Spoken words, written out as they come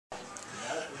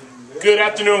Good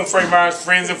afternoon, Frank Myers,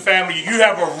 friends and family. You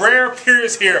have a rare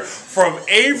appearance here from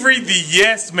Avery, the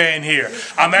Yes Man here.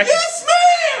 I'm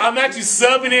actually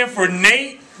subbing in for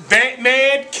Nate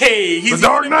Batman Cave. He's the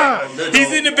Dark Knight.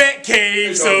 He's in the Bat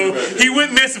Cave, so he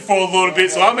went missing for a little bit.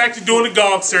 So I'm actually doing the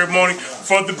gong ceremony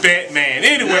for the Batman.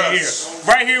 Anyway,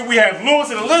 right here we have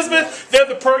Lewis and Elizabeth. They're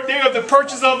the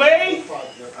purchase of a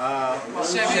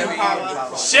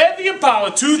Chevy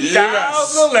Impala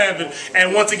 2011.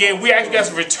 And once again, we actually got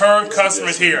some return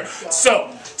customers here. So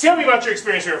tell me about your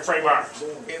experience here at Frank Myers.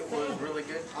 It was really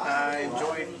good. I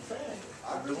enjoyed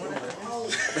doing it.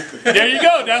 There you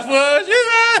go. That's what you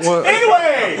said. Well,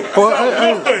 anyway,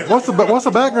 what's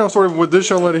the background story with this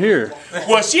young lady here?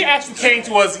 Well, she actually came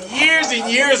to us years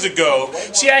and years ago.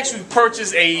 She actually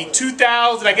purchased a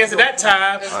 2000, I guess at that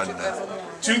time,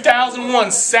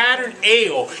 2001 Saturn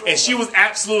Ale, and she was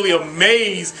absolutely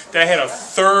amazed that I had a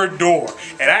third door.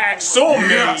 And I was so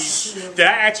amazed that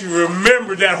I actually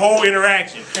remembered that whole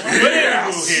interaction. But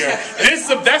anywho here,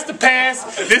 that's the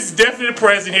past. This is definitely the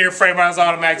present here, Frank Myers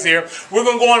Automax here. We're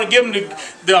going to go on and give them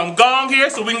the gong here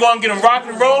so we can go on and get them rocking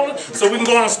and rolling so we can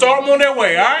go on and start them on their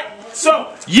way, all right?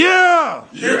 So, here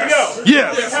we go.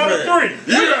 Yes. Count of three.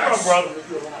 Where you from, brother?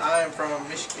 I am from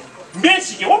Michigan.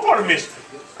 Michigan? What part of Michigan?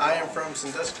 I am from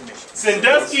Sandusky, Michigan.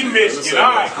 Sandusky, Michigan.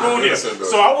 All right, cool deal.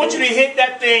 So I want you to hit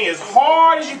that thing as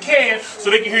hard as you can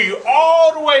so they can hear you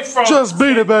all the way from Just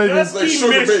beat it, baby. Sandusky,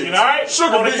 Michigan. All right?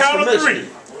 On the count of three.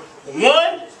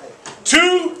 1,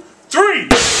 2, 3.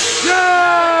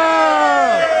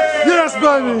 Yeah! Yes,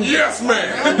 baby. Yes,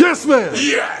 man. Yes, man.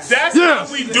 Yes. That's how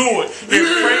we do it here at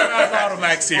Frank Myers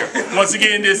Automax here. Once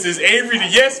again, this is Avery the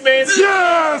Yes Man.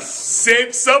 Yes!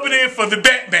 Subbing in for the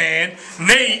Batman,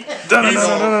 Nate.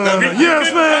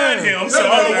 Yes, man. Him, so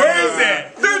where is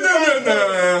that?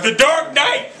 The Dark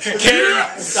Knight.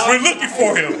 We're looking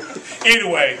for him.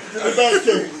 Anyway,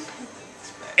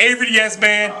 Avery the Yes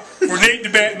Man, for Nate the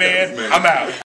Batman, I'm out.